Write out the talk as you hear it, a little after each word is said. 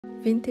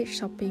vintage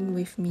shopping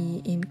with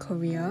me in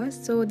Korea.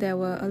 So there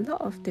were a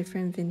lot of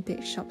different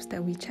vintage shops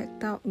that we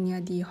checked out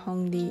near the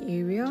Hongdae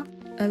area.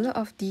 A lot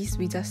of these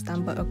we just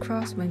stumbled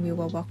across when we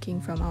were walking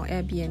from our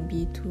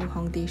Airbnb to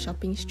Hongdae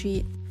Shopping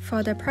Street.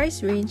 For the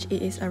price range,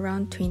 it is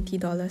around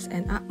 $20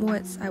 and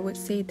upwards. I would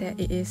say that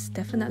it is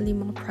definitely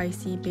more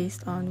pricey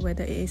based on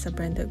whether it is a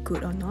branded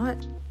good or not.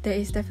 There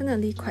is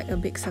definitely quite a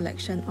big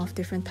selection of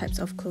different types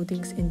of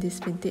clothing in this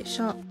vintage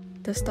shop.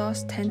 The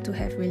stores tend to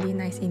have really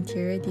nice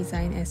interior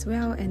design as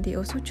well, and they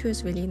also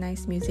choose really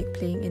nice music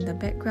playing in the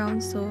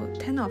background, so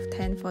 10 out of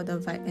 10 for the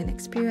vibe and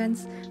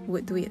experience,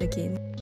 would do it again.